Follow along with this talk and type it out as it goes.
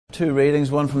Two readings,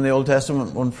 one from the Old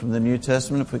Testament, one from the New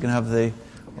Testament. If we can have the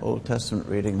Old Testament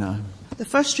reading now. The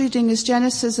first reading is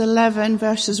Genesis 11,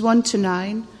 verses 1 to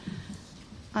 9,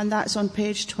 and that's on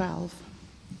page 12.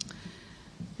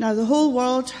 Now the whole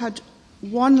world had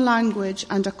one language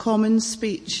and a common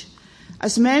speech.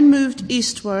 As men moved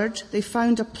eastward, they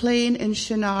found a plain in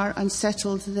Shinar and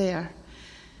settled there.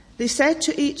 They said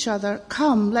to each other,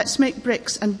 "Come, let's make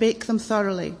bricks and bake them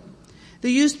thoroughly." They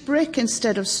used brick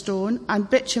instead of stone and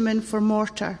bitumen for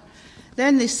mortar.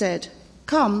 Then they said,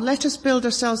 "Come, let us build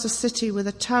ourselves a city with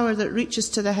a tower that reaches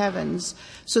to the heavens,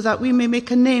 so that we may make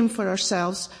a name for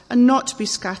ourselves and not be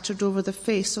scattered over the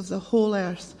face of the whole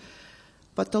earth."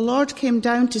 But the Lord came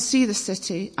down to see the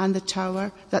city and the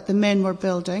tower that the men were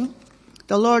building.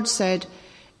 The Lord said,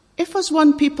 "If as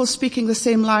one people speaking the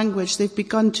same language they've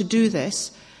begun to do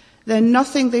this, then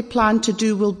nothing they plan to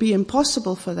do will be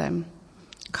impossible for them.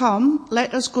 Come,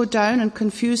 let us go down and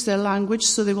confuse their language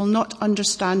so they will not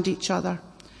understand each other."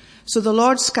 So the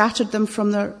Lord scattered them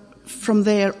from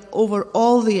there over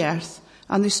all the earth,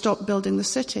 and they stopped building the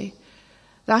city.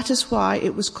 That is why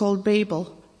it was called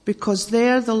Babel, because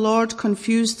there the Lord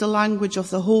confused the language of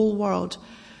the whole world.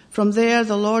 From there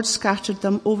the Lord scattered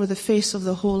them over the face of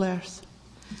the whole earth.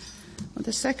 Well,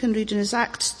 the second reading is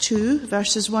Acts 2,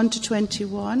 verses 1 to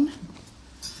 21,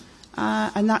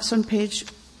 and that's on page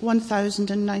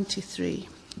 1093.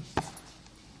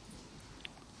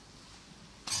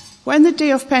 When the day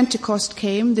of Pentecost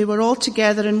came, they were all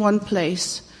together in one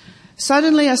place.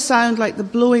 Suddenly a sound like the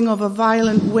blowing of a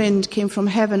violent wind came from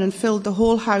heaven and filled the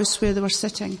whole house where they were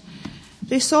sitting.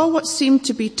 They saw what seemed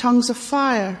to be tongues of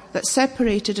fire that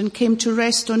separated and came to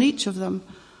rest on each of them.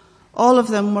 All of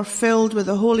them were filled with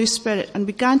the Holy Spirit and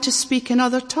began to speak in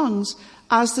other tongues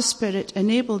as the Spirit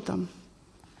enabled them.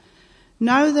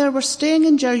 Now there were staying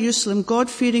in Jerusalem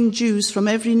God-fearing Jews from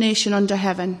every nation under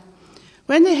heaven.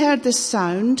 When they heard this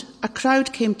sound, a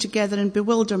crowd came together in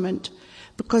bewilderment,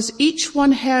 because each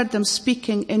one heard them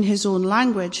speaking in his own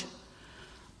language.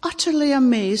 Utterly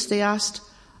amazed, they asked,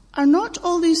 "Are not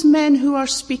all these men who are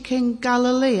speaking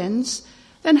Galileans?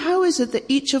 Then how is it that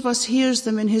each of us hears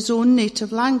them in his own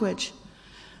native language?"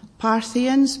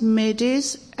 Parthians,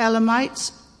 Medes,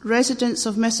 Elamites, residents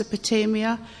of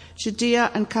Mesopotamia, Judea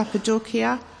and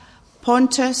Cappadocia,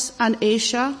 Pontus and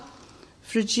Asia,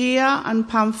 Phrygia and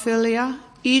Pamphylia,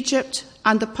 Egypt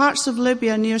and the parts of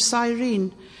Libya near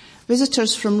Cyrene,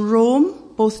 visitors from Rome,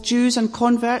 both Jews and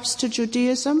converts to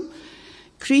Judaism,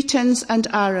 Cretans and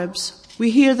Arabs. We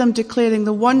hear them declaring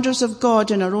the wonders of God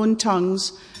in our own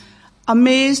tongues.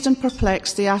 Amazed and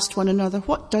perplexed, they asked one another,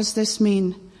 "What does this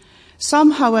mean?"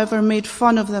 Some, however, made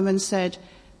fun of them and said,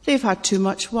 "They've had too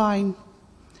much wine."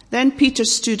 Then Peter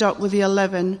stood up with the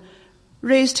 11,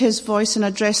 raised his voice and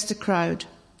addressed the crowd.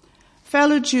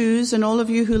 "Fellow Jews and all of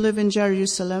you who live in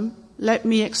Jerusalem, let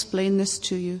me explain this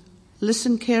to you.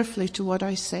 Listen carefully to what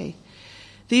I say.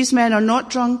 These men are not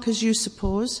drunk as you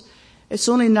suppose. It's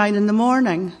only 9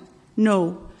 a.m.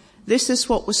 No, this is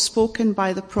what was spoken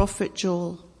by the prophet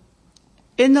Joel.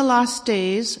 In the last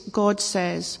days, God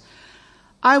says,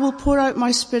 I will pour out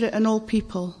my spirit on all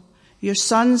people. Your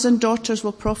sons and daughters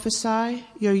will prophesy.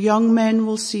 Your young men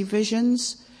will see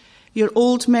visions. Your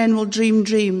old men will dream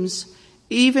dreams.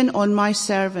 Even on my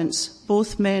servants,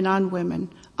 both men and women,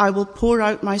 I will pour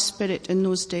out my spirit in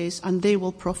those days, and they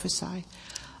will prophesy.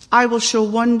 I will show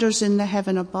wonders in the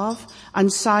heaven above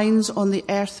and signs on the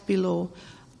earth below,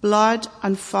 blood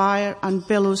and fire and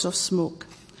billows of smoke.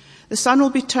 The sun will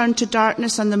be turned to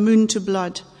darkness and the moon to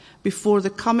blood before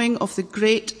the coming of the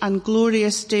great and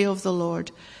glorious day of the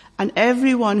Lord. And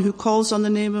everyone who calls on the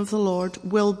name of the Lord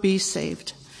will be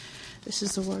saved. This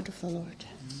is the word of the Lord.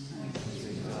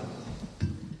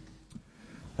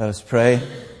 Let us pray.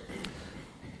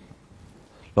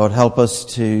 Lord, help us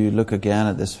to look again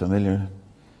at this familiar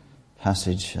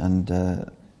passage and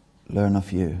learn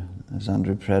of you. As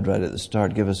Andrew prayed right at the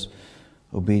start, give us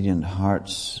obedient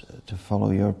hearts to follow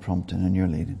your prompting and your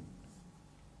leading.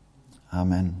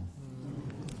 Amen.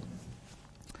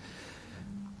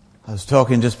 I was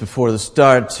talking just before the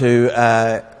start to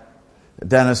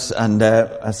Dennis, and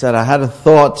I said I had a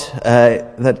thought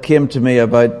that came to me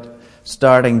about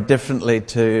starting differently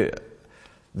to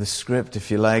the script, if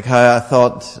you like, how I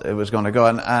thought it was going to go.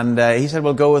 And he said,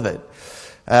 well, go with it.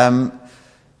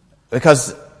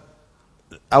 Because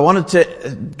I wanted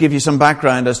to give you some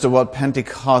background as to what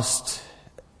Pentecost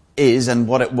is and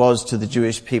what it was to the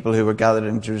Jewish people who were gathered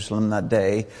in Jerusalem that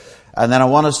day. And then I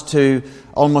want us to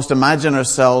almost imagine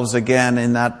ourselves again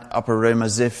in that upper room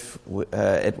as if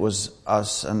it was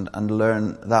us and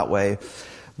learn that way.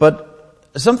 But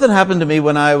something happened to me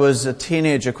when I was a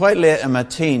teenager, quite late in my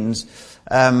teens.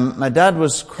 My dad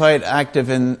was quite active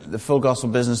in the Full Gospel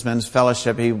Businessmen's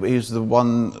Fellowship. He was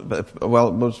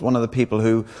was one of the people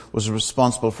who was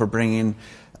responsible for bringing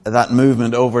that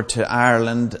movement over to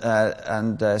Ireland,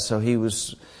 so he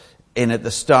was in at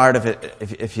the start of it,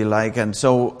 if you like. And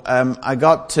so I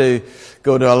got to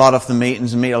go to a lot of the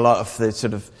meetings and meet a lot of the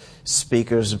sort of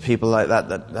speakers and people like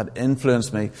that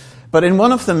influenced me. But in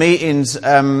one of the meetings,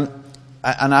 and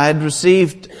I had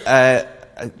received a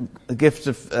gift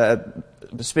of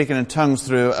speaking in tongues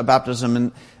through a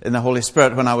baptism in the Holy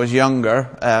Spirit when I was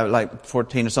younger, like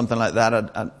 14 or something like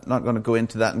that. I'm not going to go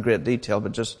into that in great detail,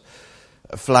 but just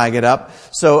flag it up.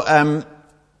 So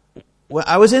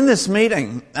I was in this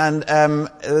meeting, and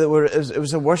it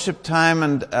was a worship time,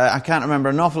 and I can't remember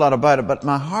an awful lot about it, but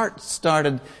my heart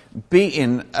started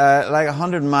beating like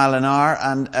 100 miles an hour,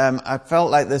 and I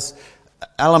felt like this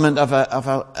element of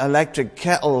an electric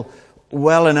kettle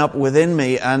welling up within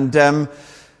me, and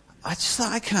I just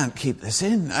thought, I can't keep this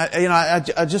in.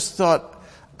 I just thought,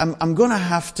 I'm going to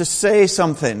have to say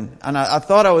something. And I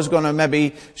thought I was going to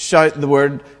maybe shout the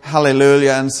word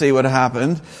hallelujah and see what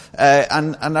happened.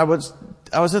 And I was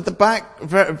at the back,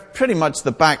 pretty much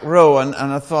the back row, and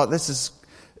I thought, this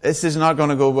is not going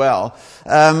to go well.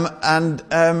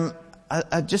 I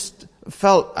just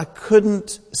felt I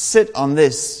couldn't sit on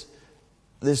this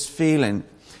feeling.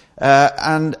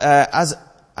 As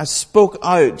I spoke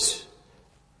out,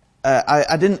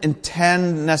 I didn't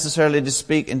intend necessarily to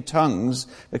speak in tongues,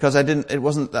 because it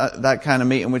wasn't that kind of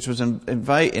meeting which was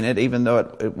inviting it, even though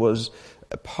it was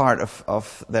a part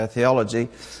of their theology.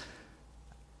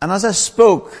 And as I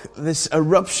spoke, this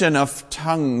eruption of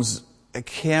tongues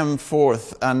came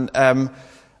forth, and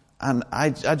I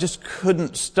just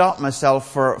couldn't stop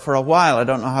myself for a while. I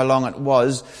don't know how long it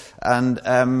was, and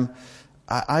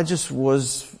I just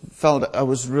felt I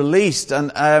was released,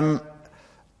 and I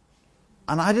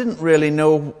didn't really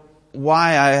know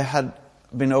why I had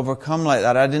been overcome like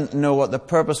that. I didn't know what the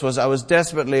purpose was. I was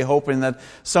desperately hoping that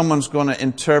someone's going to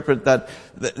interpret that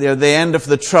the end of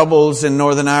the troubles in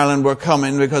Northern Ireland were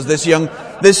coming, because this young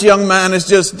man has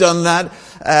just done that.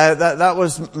 That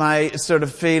was my sort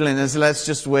of feeling, is let's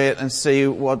just wait and see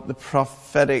what the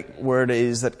prophetic word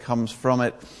is that comes from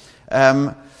it.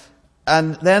 And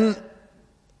then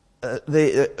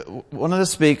one of the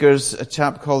speakers, a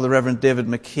chap called the Reverend David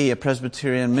McKee, a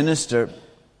Presbyterian minister,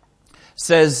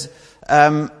 says,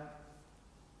 and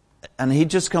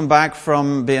he'd just come back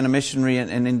from being a missionary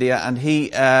in India, and he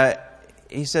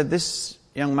said, this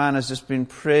young man has just been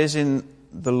praising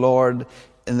the Lord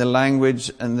in the language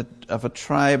of a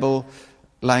tribal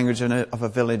language of a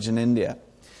village in India.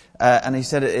 And he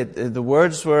said the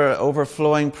words were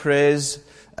overflowing praise,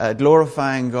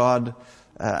 glorifying God,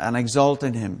 and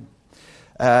exalting Him.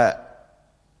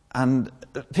 And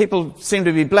people seemed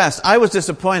to be blessed. I was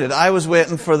disappointed. I was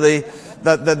waiting for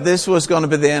that this was going to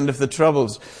be the end of the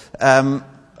troubles.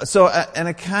 So in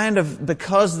a kind of,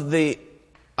 because the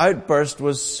outburst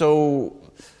was so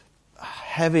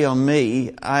heavy on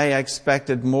me, I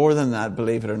expected more than that,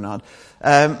 believe it or not.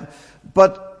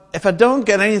 But if I don't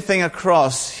get anything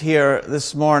across here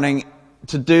this morning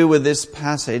to do with this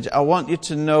passage, I want you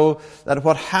to know that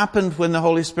what happened when the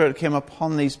Holy Spirit came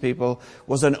upon these people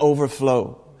was an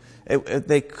overflow.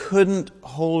 They couldn't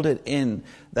hold it in.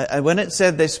 When it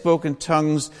said they spoke in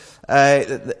tongues,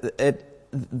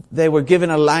 they were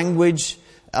given a language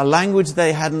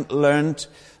they hadn't learned.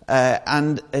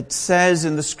 And it says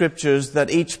in the scriptures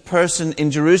that each person in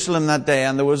Jerusalem that day,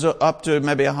 and there was up to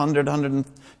maybe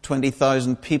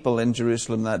 120,000 people in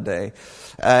Jerusalem that day,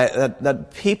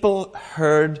 that people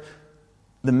heard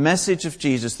the message of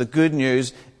Jesus, the good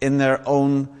news, in their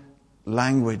own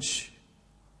language,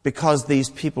 because these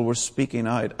people were speaking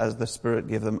out as the Spirit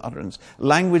gave them utterance.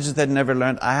 Languages they'd never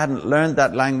learned. I hadn't learned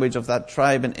that language of that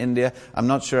tribe in India. I'm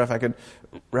not sure if I could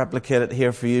replicate it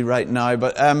here for you right now,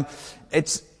 but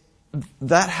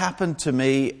that happened to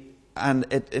me, and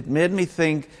it made me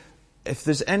think, if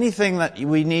there's anything that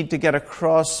we need to get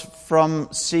across from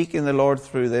seeking the Lord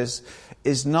through this,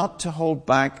 is not to hold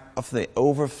back of the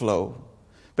overflow.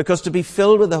 Because to be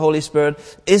filled with the Holy Spirit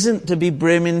isn't to be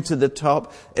brimming to the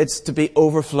top, it's to be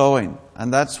overflowing.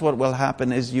 And that's what will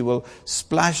happen, is you will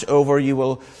splash over, you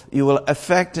will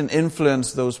affect and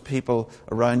influence those people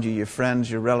around you, your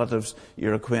friends, your relatives,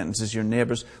 your acquaintances, your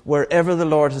neighbours. Wherever the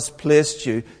Lord has placed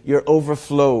you, your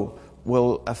overflow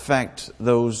will affect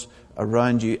those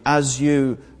around you as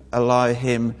you allow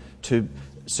Him to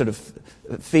sort of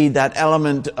feed that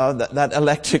element, that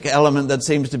electric element that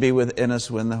seems to be within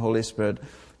us when the Holy Spirit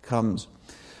comes.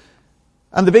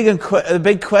 And the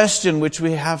big question which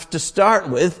we have to start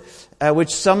with,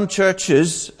 which some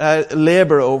churches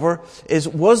labor over, is,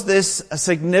 was this a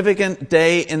significant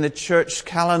day in the church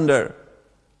calendar?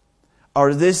 Or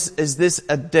is this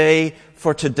a day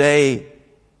for today?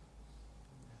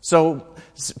 So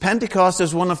Pentecost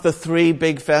is one of the three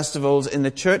big festivals in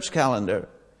the church calendar.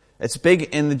 It's big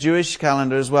in the Jewish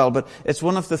calendar as well, but it's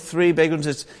one of the three big ones.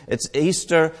 It's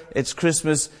Easter, it's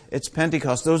Christmas, it's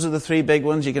Pentecost. Those are the three big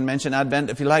ones. You can mention Advent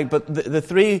if you like, but the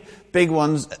three big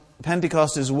ones,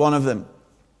 Pentecost is one of them.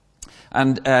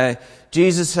 And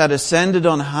Jesus had ascended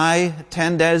on high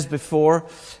 10 days before,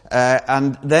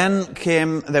 and then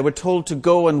they were told to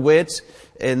go and wait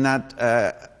in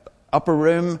that upper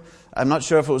room. I'm not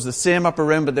sure if it was the same upper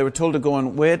room, but they were told to go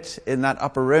and wait in that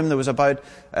upper room. There was about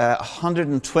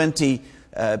 120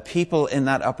 people in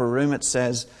that upper room, it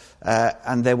says,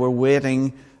 and they were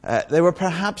waiting. They were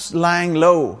perhaps lying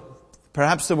low.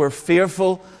 Perhaps they were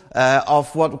fearful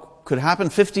of what could happen.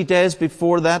 50 days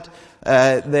before that,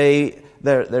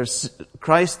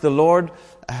 Christ the Lord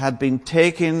had been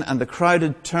taken, and the crowd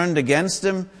had turned against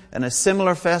him in a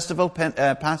similar festival,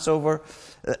 Passover.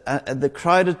 The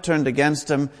crowd had turned against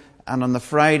him. And on the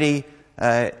Friday,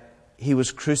 he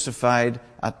was crucified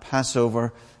at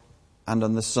Passover, and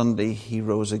on the Sunday, he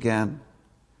rose again.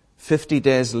 50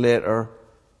 days later,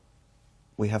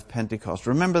 we have Pentecost.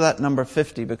 Remember that number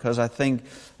 50, because I think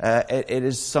it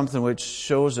is something which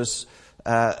shows us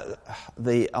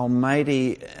the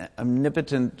almighty,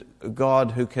 omnipotent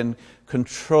God who can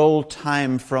control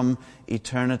time from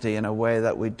eternity in a way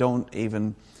that we don't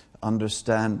even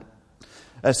understand.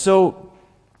 So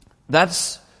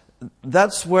that's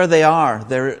where they are.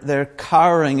 They're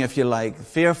cowering, if you like,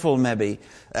 fearful maybe.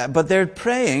 But they're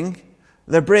praying,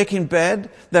 they're breaking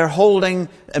bread, they're holding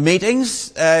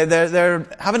meetings, they're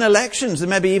having elections. They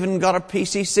maybe even got a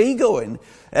PCC going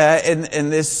in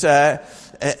this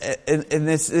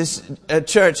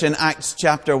church in Acts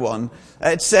chapter 1.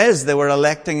 It says they were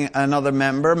electing another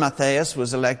member. Matthias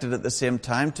was elected at the same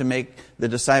time to make the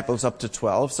disciples up to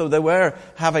 12. So they were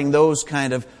having those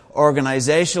kind of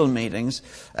organizational meetings,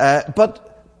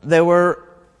 but they were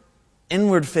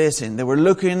inward facing. They were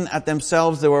looking at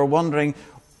themselves. They were wondering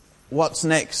what's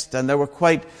next, and they were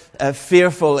quite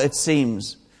fearful, it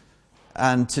seems.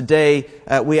 And today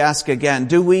we ask again,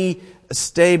 do we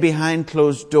stay behind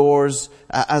closed doors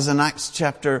as an Acts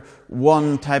chapter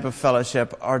 1 type of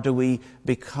fellowship, or do we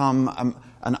become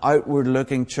an outward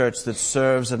looking church that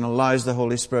serves and allows the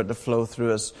Holy Spirit to flow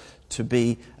through us to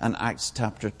be an Acts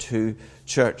chapter 2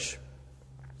 church?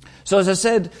 So as I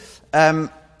said,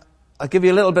 I'll give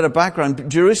you a little bit of background.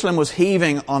 Jerusalem was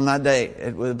heaving on that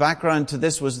day. The background to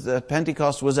this was that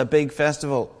Pentecost was a big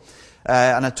festival.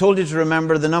 And I told you to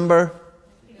remember the number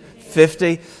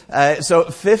 50. So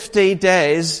 50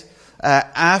 days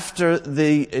after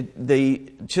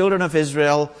the children of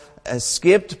Israel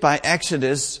escaped by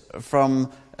Exodus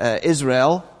from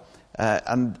Israel,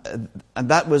 and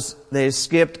that was, they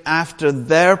escaped after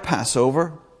their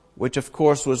Passover, which of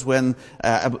course was when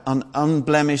an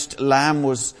unblemished lamb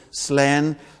was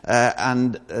slain,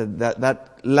 and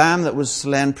that lamb that was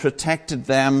slain protected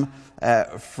them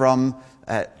from,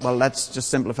 well, let's just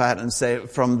simplify it and say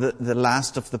from the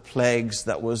last of the plagues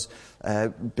that was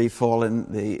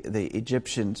befallen the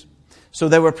Egyptians. So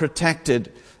they were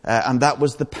protected, and that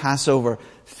was the Passover.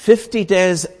 50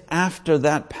 days after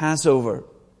that Passover,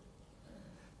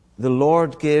 the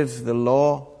Lord gave the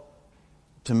law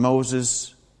to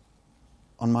Moses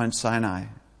on Mount Sinai.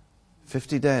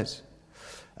 50 days.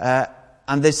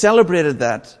 And they celebrated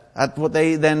that at what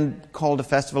they then called the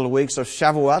Festival of Weeks, or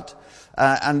Shavuot.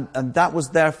 And that was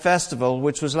their festival,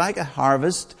 which was like a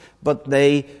harvest, but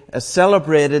they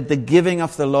celebrated the giving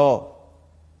of the law.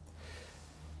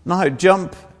 Now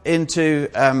jump into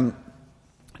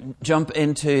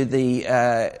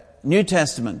the New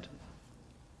Testament,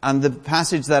 and the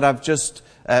passage that I've just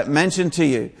mentioned to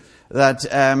you, that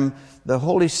the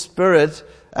Holy Spirit,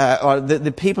 or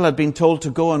the people had been told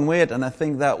to go and wait, and I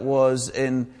think that was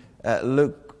in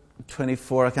Luke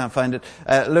 24, I can't find it.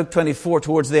 Luke 24,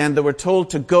 towards the end, they were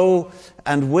told to go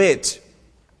and wait.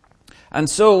 And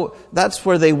so that's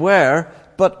where they were,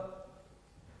 but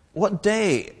what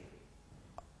day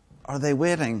are they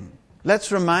waiting?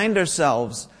 Let's remind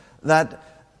ourselves that,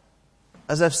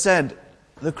 as I've said,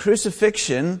 the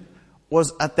crucifixion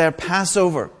was at their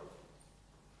Passover.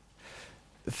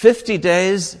 50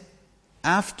 days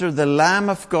after the Lamb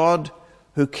of God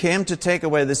who came to take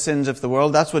away the sins of the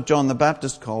world. That's what John the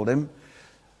Baptist called him.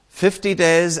 50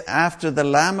 days after the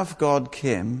Lamb of God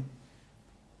came,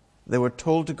 they were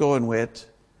told to go and wait.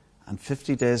 And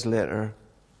 50 days later,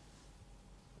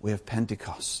 we have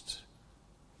Pentecost.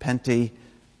 Penti,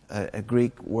 a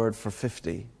Greek word for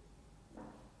 50.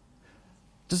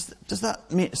 Does that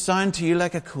sound to you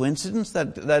like a coincidence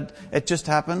that it just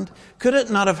happened? Could it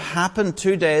not have happened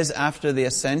 2 days after the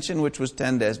ascension, which was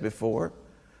 10 days before?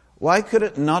 Why could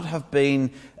it not have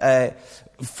been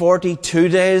 42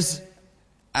 days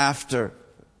after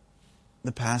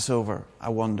the Passover, I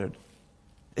wondered?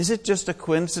 Is it just a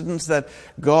coincidence that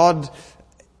God,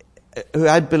 who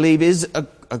I believe is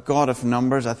a God of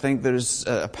numbers, I think there's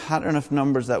a pattern of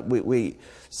numbers that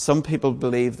some people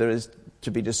believe there is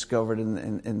to be discovered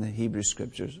in the Hebrew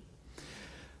Scriptures.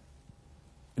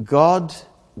 God,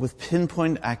 with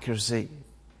pinpoint accuracy,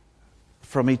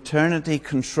 from eternity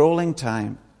controlling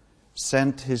time,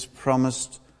 sent His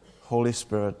promised Holy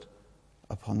Spirit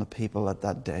upon the people at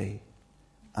that day.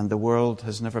 And the world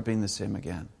has never been the same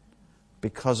again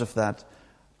because of that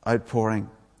outpouring.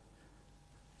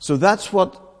 So that's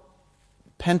what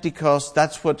Pentecost,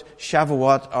 that's what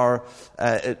Shavuot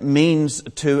it means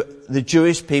to the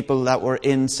Jewish people that were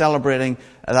in celebrating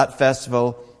that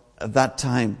festival at that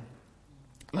time.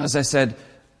 As I said,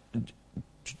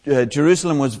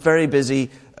 Jerusalem was very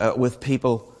busy with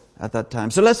people at that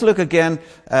time. So let's look again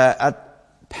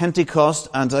at Pentecost.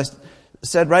 And as I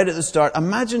said right at the start,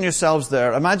 imagine yourselves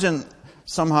there. Imagine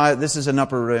somehow this is an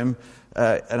upper room.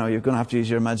 I know you're going to have to use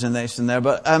your imagination there,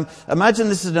 but imagine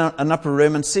this is an upper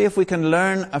room and see if we can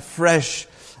learn afresh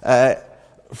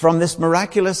from this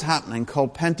miraculous happening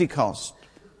called Pentecost,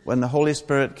 when the Holy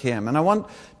Spirit came. And I want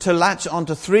to latch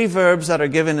onto 3 verbs that are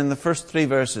given in the first 3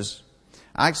 verses.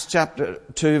 Acts chapter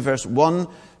 2, verse 1,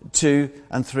 2,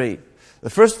 and 3. The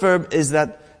first verb is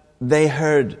that they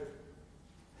heard.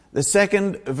 The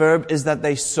second verb is that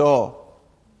they saw.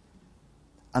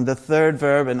 And the third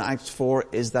verb in Acts 4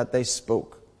 is that they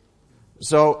spoke.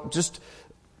 So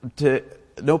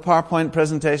no PowerPoint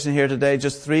presentation here today,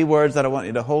 just 3 words that I want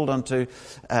you to hold on to.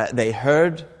 They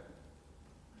heard,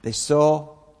 they saw,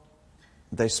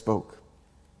 they spoke.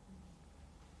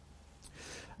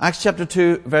 Acts chapter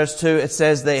 2, verse 2, it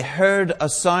says, they heard a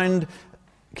sound,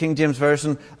 King James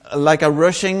Version, like a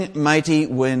rushing mighty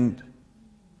wind.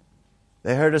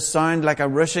 They heard a sound like a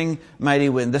rushing mighty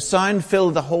wind. The sound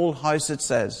filled the whole house, it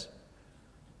says.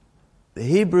 The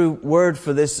Hebrew word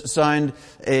for this sound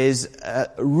is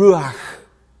ruach.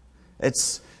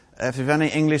 It's, if you have any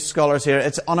English scholars here,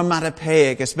 it's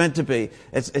onomatopoeic. It's meant to be.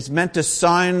 It's meant to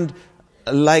sound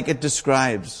like it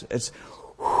describes. It's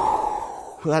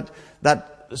that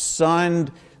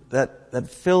sound that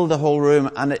filled the whole room.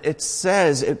 And it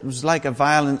says it was like a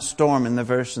violent storm in the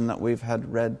version that we've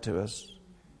had read to us.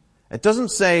 It doesn't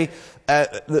say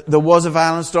there was a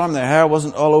violent storm, their hair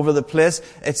wasn't all over the place.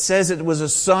 It says it was a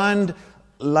sound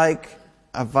like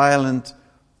a violent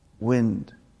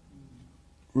wind.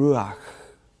 Ruach.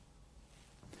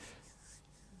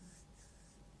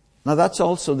 Now that's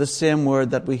also the same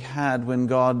word that we had when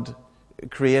God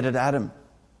created Adam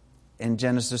in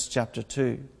Genesis chapter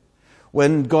 2.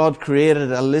 When God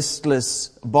created a listless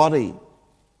body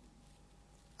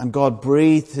and God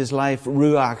breathed His life,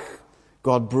 Ruach,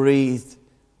 God breathed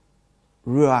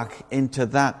Ruach into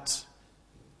that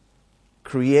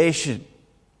creation,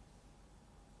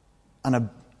 and a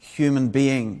human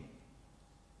being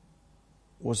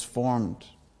was formed,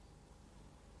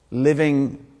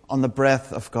 living on the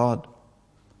breath of God.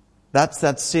 That's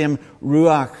that same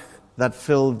Ruach that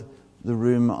filled the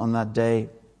room on that day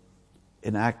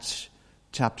in Acts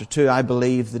chapter 2. I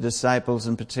believe the disciples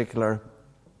in particular,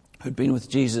 who'd been with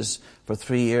Jesus for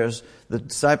 3 years, the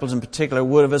disciples in particular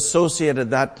would have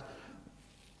associated that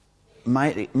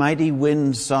mighty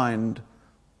wind sound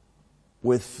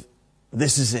with,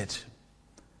 this is it.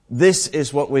 This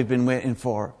is what we've been waiting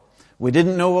for. We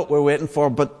didn't know what we're waiting for,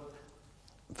 but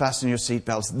fasten your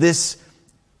seatbelts. This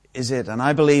is it. And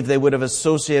I believe they would have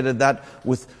associated that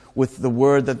with the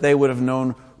word that they would have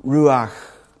known, ruach.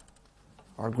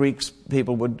 Our Greek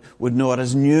people would know it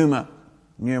as pneuma.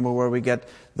 Pneuma, where we get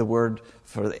the word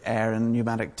for the air and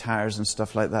pneumatic tires and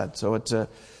stuff like that. So it's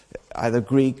either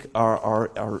Greek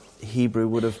or Hebrew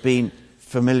would have been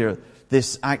familiar.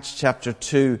 This Acts chapter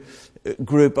 2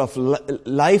 group of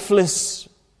lifeless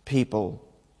people,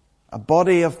 a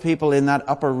body of people in that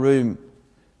upper room,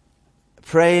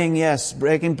 praying, yes,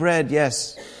 breaking bread,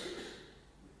 yes,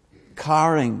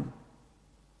 cowering,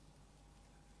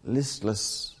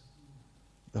 listless.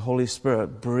 The Holy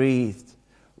Spirit breathed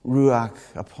Ruach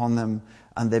upon them,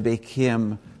 and they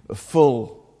became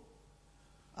full,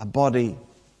 a body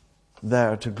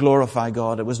there to glorify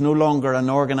God. It was no longer an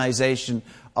organization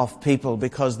of people,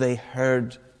 because they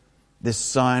heard this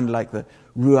sound like the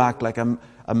Ruach, like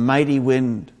a mighty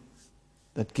wind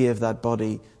that gave that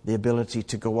body the ability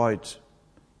to go out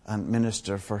and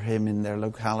minister for him in their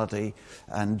locality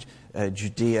and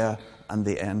Judea and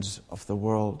the ends of the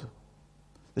world.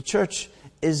 The church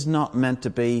is not meant to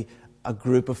be a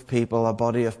group of people, a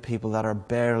body of people that are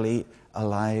barely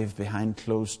alive behind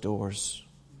closed doors.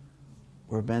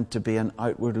 We're meant to be an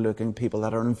outward-looking people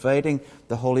that are inviting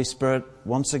the Holy Spirit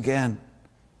once again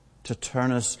to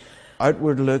turn us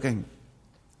outward-looking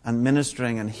and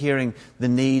ministering and hearing the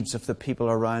needs of the people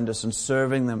around us and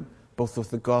serving them both with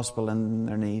the gospel and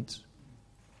their needs.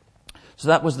 So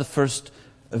that was the first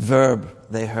verb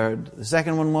they heard. The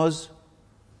second one was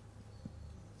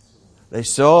they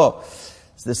saw.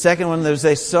 So the second one was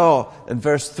they saw in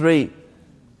verse 3.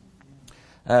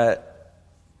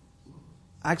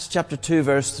 Acts chapter 2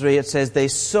 verse 3, it says, they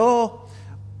saw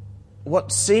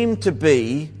what seemed to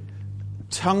be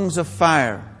tongues of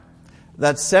fire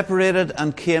that separated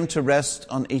and came to rest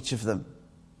on each of them.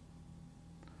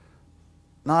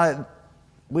 Now,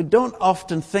 we don't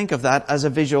often think of that as a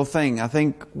visual thing. I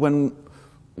think when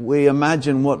we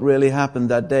imagine what really happened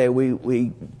that day,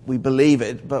 we believe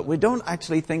it, but we don't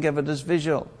actually think of it as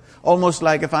visual. Almost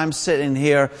like if I'm sitting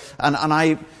here and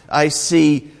I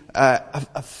see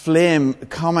a flame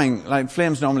coming, like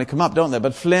flames normally come up, don't they?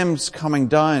 But flames coming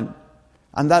down.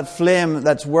 And that flame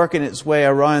that's working its way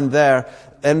around there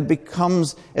and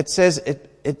becomes, it says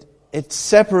it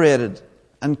separated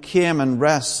and came and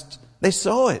rest. They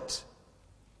saw it.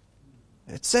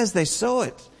 It says they saw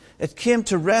it. It came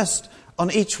to rest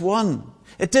on each one.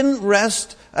 It didn't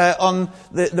rest on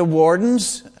the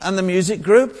wardens and the music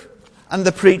group and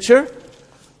the preacher.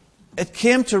 It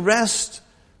came to rest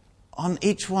on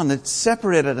each one. It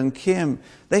separated and came.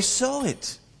 They saw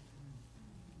it.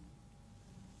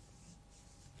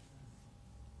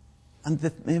 And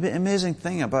the amazing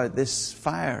thing about this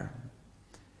fire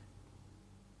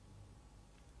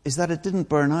is that it didn't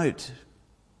burn out.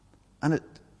 And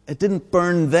it didn't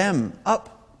burn them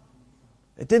up.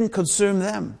 It didn't consume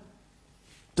them.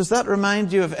 Does that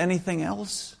remind you of anything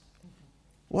else?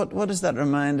 What does that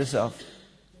remind us of?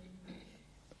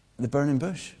 The burning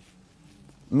bush.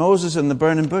 Moses and the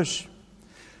burning bush.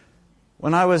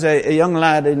 When I was a young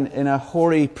lad in a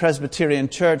hoary Presbyterian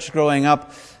church growing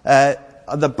up,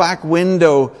 the back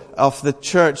window of the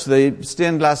church, the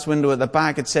stained glass window at the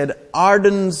back, it said,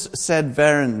 Ardens sed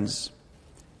Verens.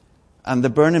 And the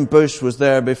burning bush was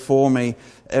there before me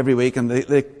every week. And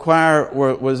the choir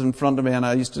was in front of me. And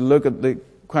I used to look at the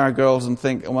choir girls and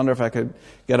think, I wonder if I could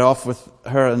get off with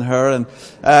her. And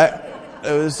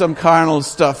there was some carnal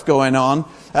stuff going on.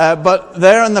 But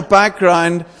there in the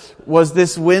background was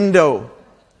this window.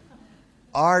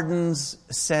 Ardens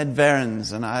sed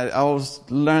Verens. And I always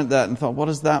learned that and thought, what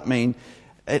does that mean?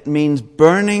 It means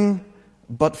burning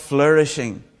but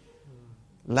flourishing.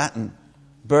 Latin.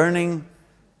 Burning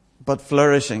but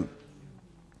flourishing.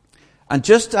 And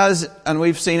just as, and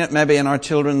we've seen it maybe in our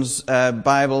children's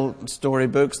Bible story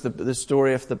books, the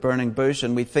story of the burning bush,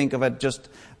 and we think of it just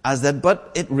as that,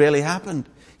 but it really happened.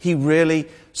 He really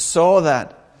saw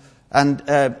that. And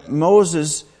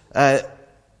Moses,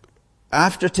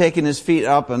 after taking his feet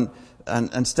up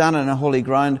and standing on a holy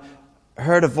ground,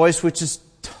 heard a voice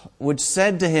which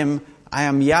said to him, I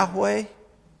am Yahweh.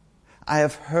 I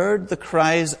have heard the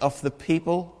cries of the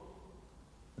people,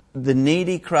 the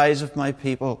needy cries of my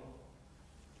people.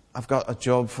 I've got a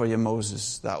job for you,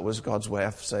 Moses. That was God's way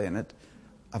of saying it.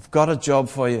 I've got a job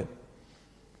for you.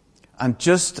 And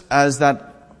just as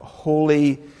that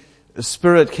Holy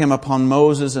Spirit came upon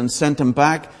Moses and sent him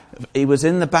back, he was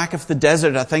in the back of the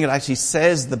desert. I think it actually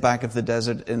says the back of the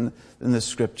desert in the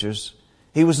scriptures.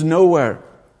 He was nowhere.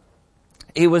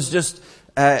 He was just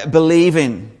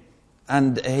believing.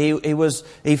 And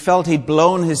he felt he'd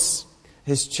blown his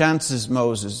chances,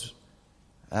 Moses.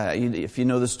 If you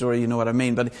know the story, you know what I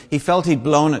mean. But he felt he'd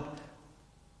blown it.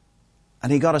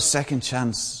 And he got a second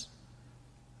chance.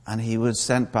 And he was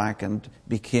sent back and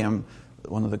became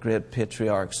one of the great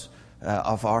patriarchs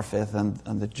of our faith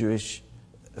and the Jewish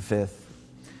faith.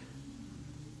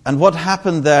 And what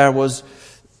happened there was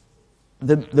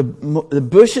the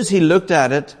bush, as he looked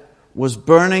at it, was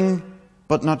burning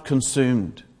but not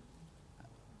consumed.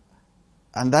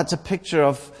 And that's a picture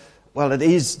of, well, it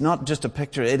is not just a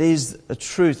picture, it is a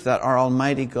truth that our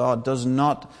Almighty God does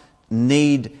not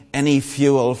need any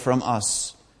fuel from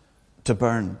us to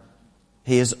burn.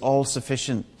 He is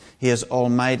all-sufficient. He is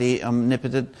almighty,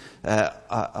 omnipotent,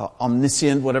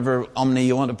 omniscient, whatever omni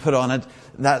you want to put on it.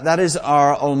 That is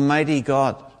our Almighty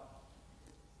God.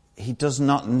 He does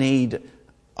not need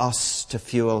us to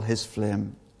fuel His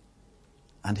flame.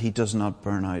 And He does not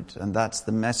burn out. And that's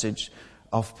the message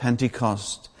of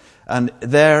Pentecost. And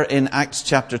there in Acts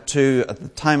chapter 2, at the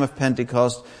time of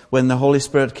Pentecost, when the Holy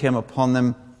Spirit came upon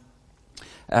them,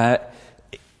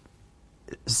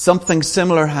 Something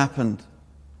similar happened.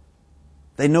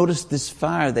 They noticed this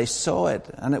fire, they saw it,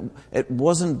 and it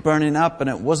wasn't burning up and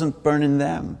it wasn't burning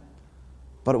them,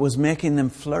 but it was making them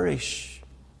flourish.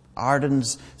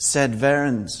 Ardens sed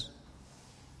verens.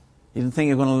 You didn't think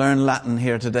you were going to learn Latin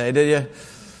here today, did you?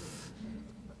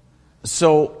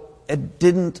 So it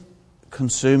didn't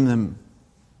consume them.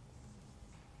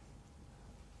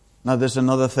 Now there's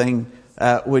another thing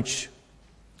which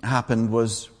happened,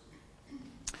 was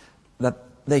that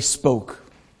they spoke.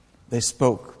 They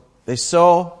spoke. They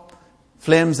saw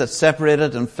flames that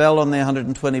separated and fell on the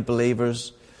 120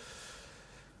 believers.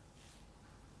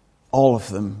 All of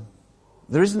them.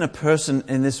 There isn't a person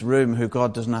in this room who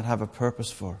God does not have a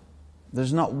purpose for.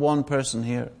 There's not one person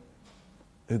here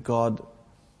who God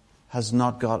has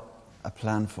not got a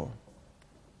plan for.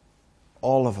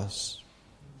 All of us.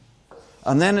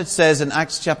 And then it says in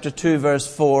Acts chapter 2 verse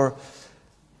 4,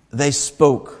 they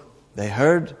spoke. They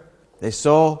heard, they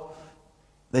saw,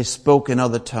 they spoke in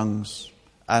other tongues.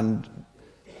 And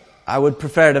I would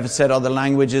prefer it if it said other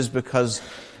languages, because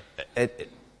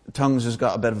tongues has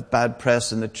got a bit of bad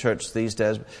press in the church these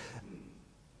days.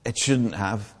 It shouldn't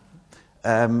have.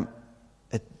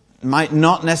 It might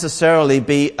not necessarily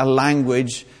be a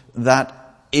language that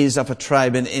is of a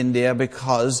tribe in India,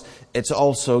 because it's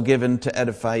also given to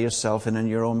edify yourself and in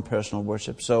your own personal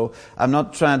worship. So I'm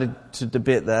not trying to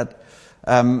debate that.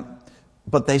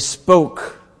 But they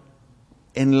spoke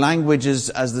in languages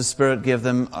as the Spirit gave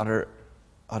them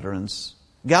utterance.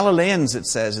 Galileans, it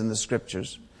says in the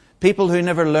Scriptures. People who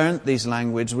never learned these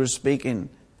languages were speaking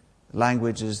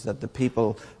languages that the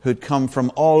people who'd come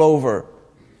from all over,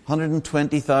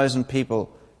 120,000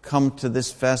 people, come to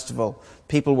this festival.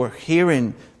 People were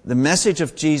hearing the message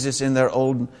of Jesus in their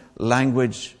own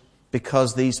language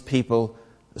because these people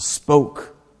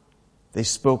spoke. They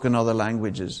spoke in other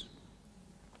languages.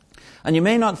 And you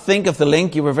may not think of the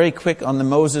link, you were very quick on the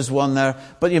Moses one there,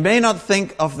 but you may not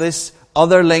think of this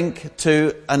other link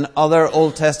to another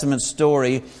Old Testament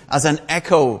story as an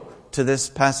echo to this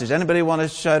passage. Anybody want to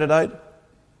shout it out?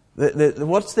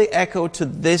 What's the echo to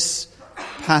this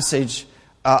passage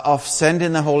of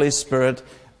sending the Holy Spirit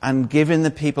and giving the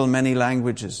people many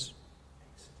languages?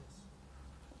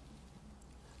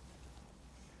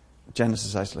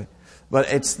 Genesis, actually. But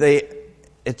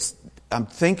I'm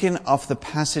thinking of the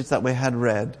passage that we had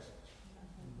read,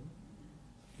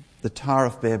 the Tower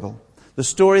of Babel. The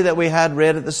story that we had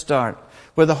read at the start,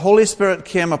 where the Holy Spirit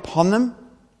came upon them,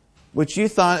 which you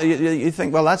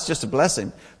think, well, that's just a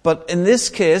blessing. But in this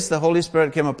case, the Holy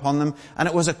Spirit came upon them, and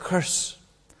it was a curse.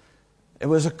 It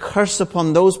was a curse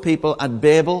upon those people at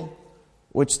Babel,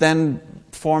 which then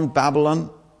formed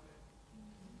Babylon,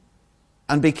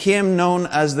 and became known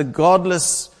as the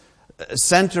godless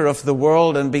center of the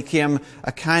world, and became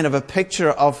a kind of a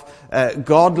picture of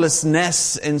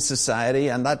godlessness in society,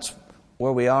 and that's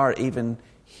where we are even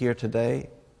here today.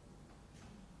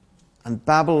 And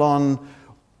Babylon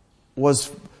was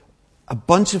a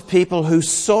bunch of people who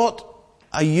sought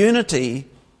a unity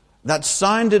that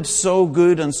sounded so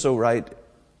good and so right.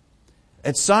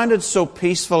 It sounded so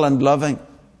peaceful and loving.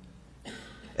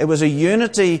 It was a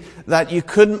unity that you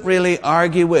couldn't really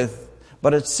argue with.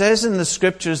 But it says in the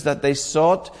Scriptures that they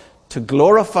sought to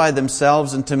glorify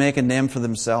themselves and to make a name for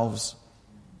themselves.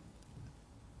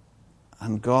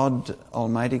 And God,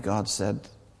 Almighty God, said,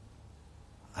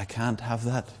 I can't have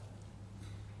that.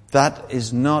 That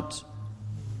is not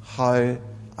how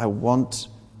I want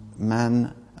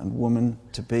man and woman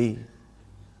to be.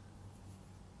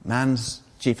 Man's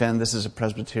chief end, this is a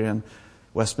Presbyterian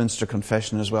Westminster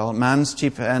Confession as well. Man's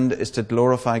chief end is to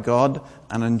glorify God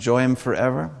and enjoy Him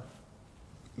forever.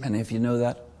 Many of you know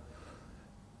that.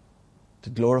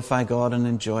 To glorify God and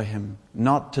enjoy Him,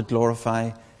 not to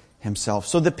glorify himself.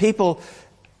 So the people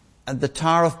at the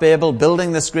Tower of Babel,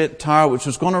 building this great tower which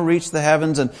was going to reach the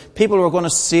heavens, and people were going to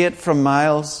see it from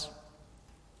miles.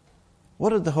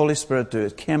 What did the Holy Spirit do?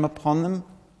 It came upon them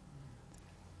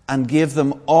and gave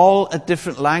them all a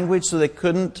different language so they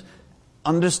couldn't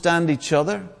understand each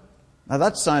other. Now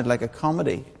that sounded like a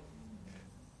comedy.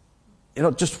 You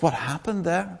know, just what happened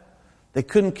there? They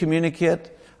couldn't communicate.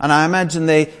 And I imagine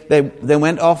they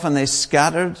went off and they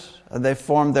scattered and they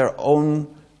formed their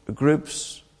own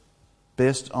groups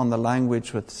based on the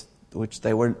language which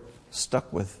they were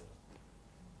stuck with.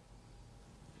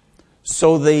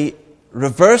 So the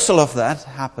reversal of that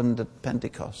happened at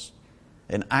Pentecost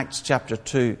in Acts chapter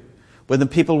 2, when the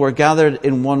people were gathered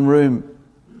in one room.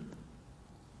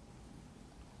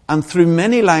 And through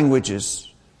many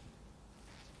languages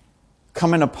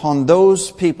coming upon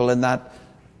those people in that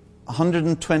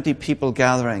 120 people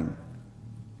gathering,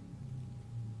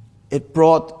 it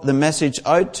brought the message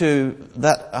out to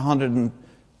that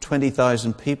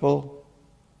 120,000 people.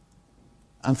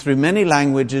 And through many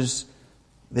languages,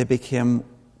 they became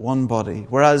one body.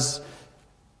 Whereas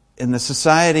in the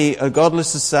society, a godless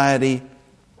society,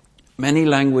 many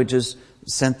languages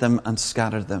sent them and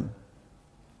scattered them.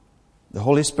 The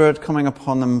Holy Spirit coming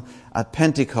upon them at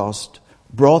Pentecost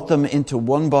brought them into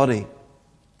one body,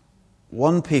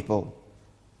 one people,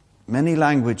 many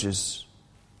languages,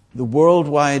 the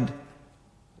worldwide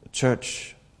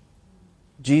church,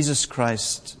 Jesus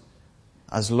Christ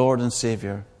as Lord and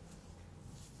Savior.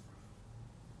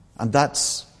 And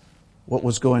that's what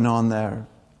was going on there.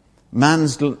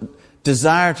 Man's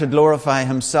desire to glorify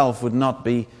himself would not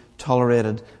be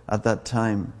tolerated at that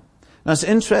time. Now it's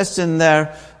interesting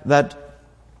there that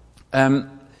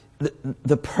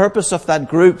the purpose of that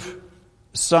group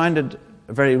sounded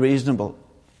very reasonable.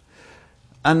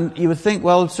 And you would think,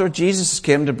 well, Sir, Jesus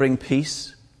came to bring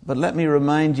peace. But let me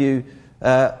remind you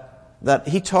that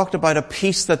he talked about a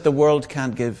peace that the world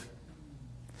can't give.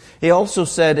 He also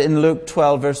said in Luke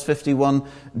 12, verse 51,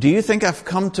 do you think I've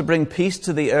come to bring peace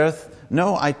to the earth?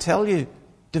 No, I tell you,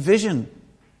 division.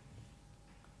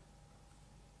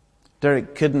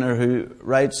 Derek Kidner, who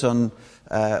writes on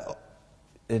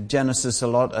Genesis a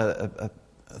lot, a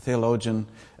theologian,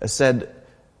 said,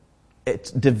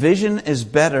 division is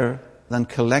better than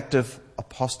collective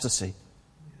apostasy.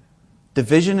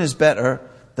 Division is better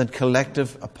than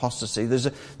collective apostasy.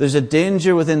 There's a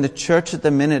danger within the church at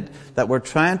the minute that we're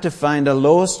trying to find a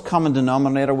lowest common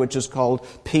denominator, which is called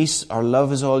peace or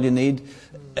love is all you need.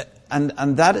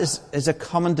 And that is a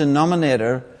common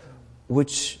denominator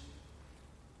which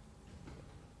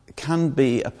can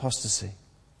be apostasy.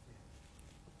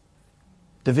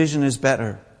 Division is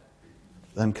better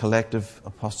than collective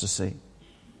apostasy.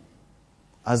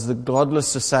 As the godless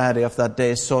society of that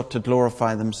day sought to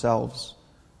glorify themselves,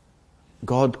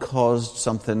 God caused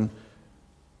something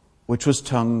which was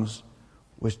tongues,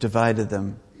 which divided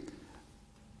them.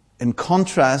 In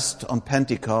contrast, on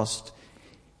Pentecost,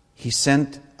 he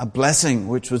sent a blessing,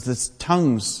 which was this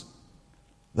tongues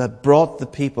that brought the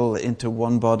people into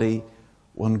one body,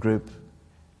 one group.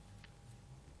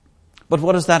 But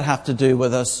what does that have to do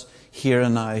with us here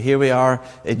and now? Here we are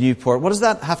in Newport. What does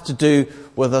that have to do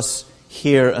with us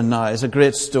here and now? It's a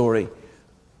great story.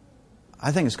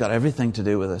 I think it's got everything to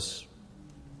do with us.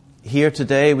 Here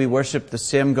today we worship the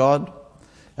same God.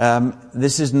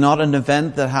 This is not an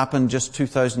event that happened just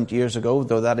 2,000 years ago,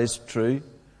 though that is true.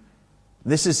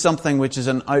 This is something which is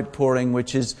an outpouring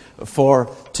which is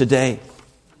for today.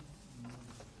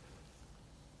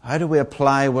 How do we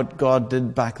apply what God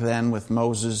did back then with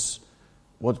Moses?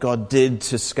 What God did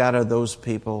to scatter those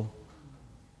people?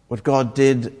 What God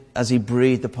did as he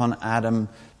breathed upon Adam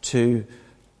to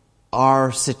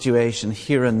our situation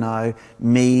here and now,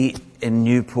 me in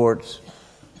Newport.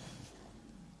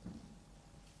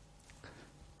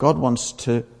 God wants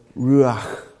to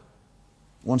ruach,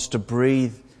 wants to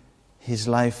breathe his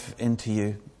life into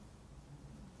you.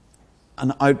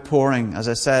 An outpouring. As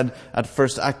I said at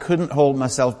first, I couldn't hold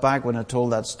myself back when I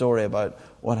told that story about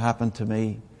what happened to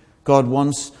me. God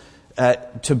wants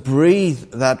to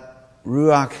breathe that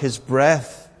ruach, his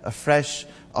breath, afresh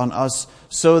on us,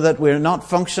 so that we're not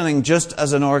functioning just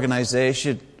as an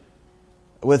organization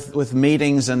with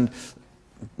meetings and,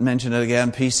 mention it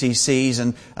again, PCCs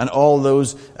and all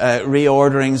those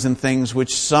reorderings and things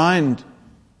which sound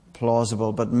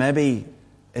plausible, but maybe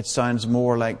it sounds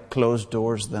more like closed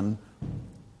doors than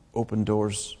open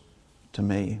doors to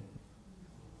me.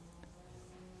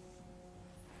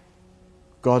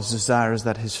 God's desire is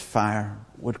that his fire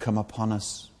would come upon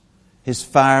us. His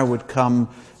fire would come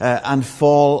and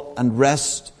fall and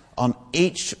rest on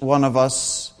each one of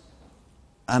us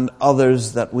and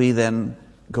others that we then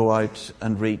go out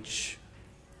and reach.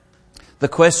 The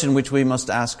question which we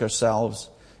must ask ourselves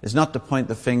is not to point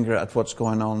the finger at what's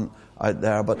going on out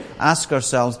there, but ask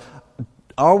ourselves,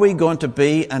 are we going to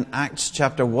be an Acts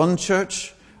chapter 1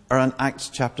 church or an Acts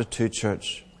chapter 2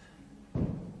 church?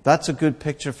 That's a good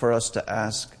picture for us to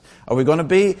ask. Are we going to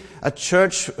be a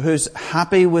church who's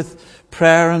happy with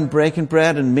prayer and breaking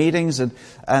bread and meetings and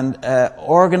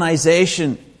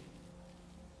organization?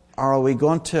 Or are we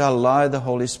going to allow the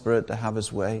Holy Spirit to have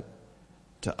his way,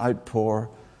 to outpour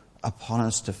upon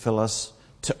us, to fill us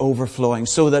to overflowing,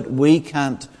 so that we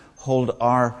can't hold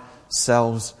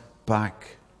ourselves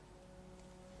back?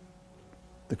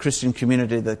 The Christian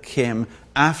community that came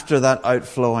after that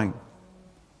outflowing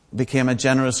became a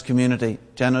generous community,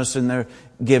 generous in their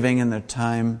giving and their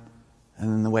time and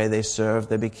in the way they served.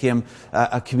 They became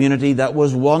a community that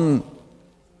was one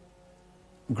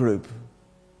group,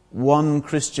 one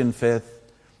Christian faith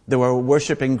They were a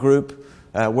worshipping group,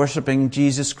 worshipping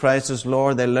Jesus Christ as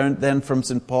Lord. They learned then from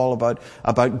St. Paul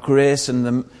about grace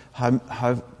and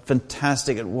how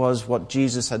fantastic it was what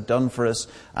Jesus had done for us,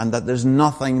 and that there's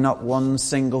nothing, not one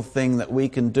single thing that we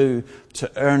can do to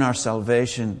earn our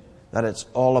salvation, that it's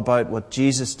all about what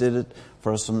Jesus did it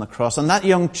for us on the cross. And that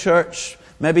young church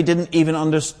maybe didn't even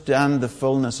understand the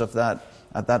fullness of that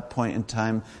at that point in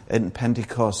time in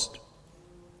Pentecost.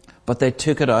 But they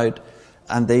took it out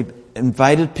and they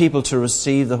invited people to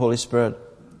receive the Holy Spirit.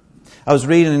 I was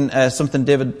reading something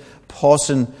David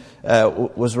Pawson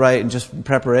was writing just in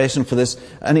preparation for this,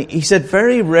 and he said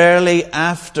very rarely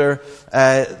after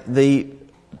the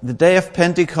day of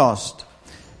Pentecost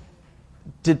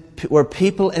were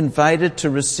people invited to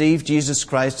receive Jesus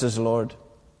Christ as Lord.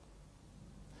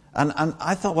 And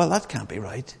I thought, well, that can't be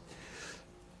right.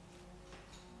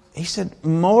 He said,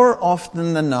 more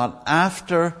often than not,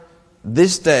 after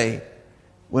this day,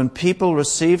 when people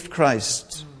received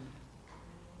Christ,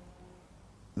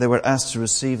 they were asked to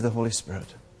receive the Holy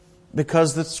Spirit.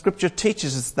 Because the Scripture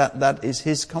teaches us that that is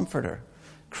His Comforter.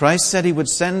 Christ said He would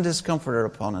send His Comforter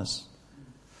upon us.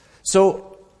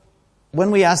 So,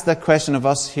 when we ask that question of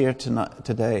us here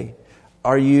today,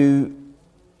 are you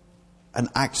an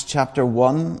Acts chapter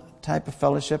 1 type of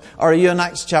fellowship? Or are you an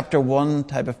Acts chapter 1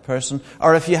 type of person?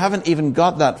 Or if you haven't even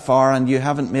got that far and you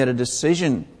haven't made a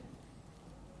decision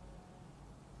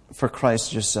for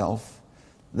Christ yourself,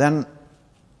 then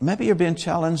maybe you're being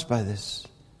challenged by this.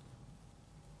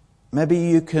 Maybe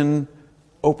you can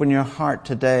open your heart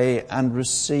today and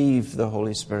receive the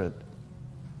Holy Spirit.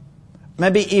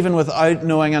 Maybe even without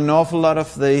knowing an awful lot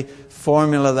of the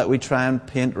formula that we try and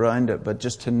paint around it, but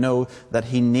just to know that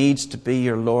He needs to be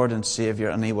your Lord and Savior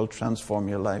and He will transform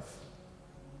your life.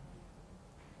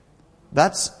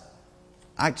 That's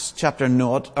Acts chapter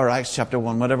 0 or Acts chapter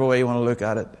 1, whatever way you want to look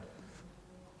at it.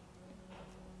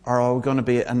 Or are we going to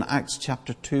be an Acts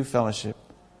chapter 2 fellowship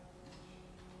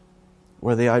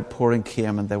where the outpouring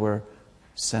came and they were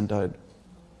sent out?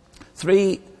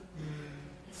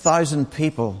 3,000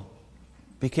 people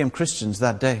became Christians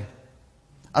that day.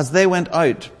 As they went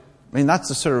out, I mean, that's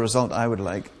the sort of result I would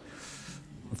like.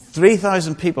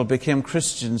 3,000 people became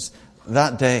Christians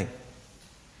that day.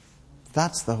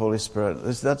 That's the Holy Spirit.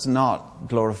 That's not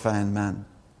glorifying man.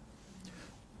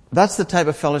 That's the type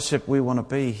of fellowship we want to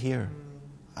be here.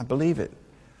 I believe it.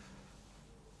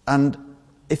 And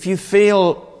if you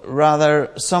feel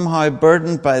rather somehow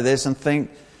burdened by this and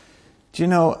think, do you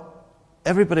know,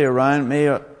 everybody around me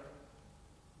are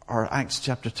Acts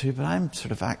chapter 2, but I'm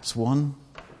sort of Acts 1.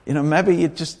 You know, maybe you're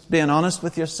just being honest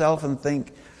with yourself and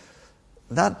think,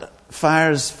 that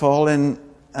fire's falling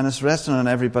and it's resting on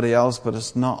everybody else, but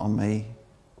it's not on me.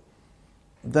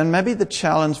 Then maybe the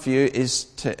challenge for you is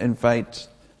to invite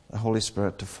the Holy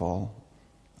Spirit to fall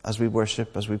as we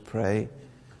worship, as we pray,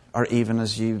 or even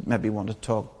as you maybe want to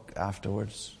talk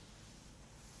afterwards.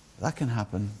 That can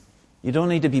happen. You don't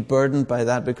need to be burdened by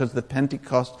that, because the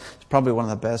Pentecost is probably one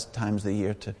of the best times of the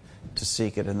year to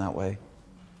seek it in that way.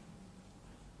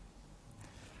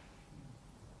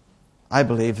 I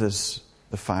believe there's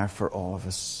the fire for all of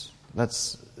us.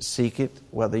 Let's seek it.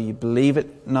 Whether you believe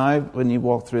it now when you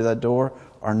walk through that door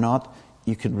or not,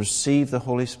 you can receive the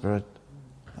Holy Spirit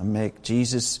and make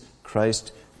Jesus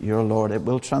Christ your Lord. It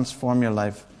will transform your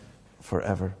life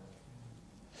forever.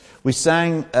 We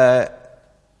sang the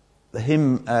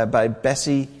hymn by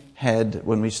Bessie Head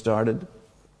when we started.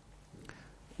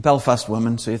 Belfast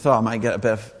woman, so you thought I might get a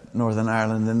bit of Northern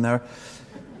Ireland in there.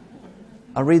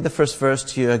 I'll read the first verse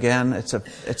to you again. It's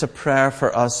a prayer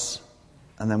for us,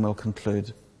 and then we'll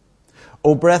conclude.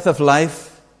 O breath of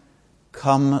life,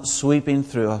 come sweeping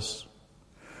through us.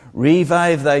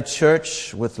 Revive thy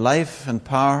church with life and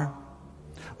power.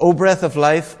 O breath of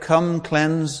life, come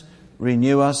cleanse,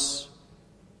 renew us,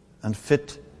 and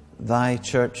fit thy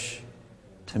church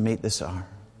to meet this hour.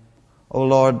 O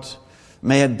Lord,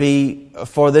 may it be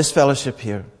for this fellowship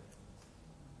here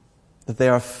that they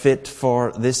are fit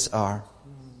for this hour,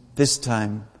 this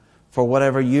time, for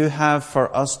whatever you have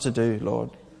for us to do, Lord,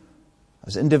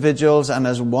 as individuals and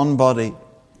as one body.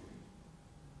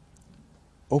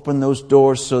 Open those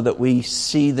doors so that we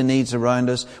see the needs around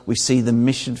us, we see the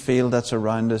mission field that's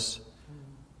around us,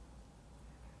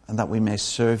 and that we may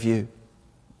serve you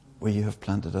where you have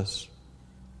planted us.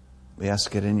 We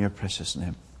ask it in your precious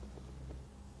name.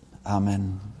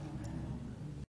 Amen.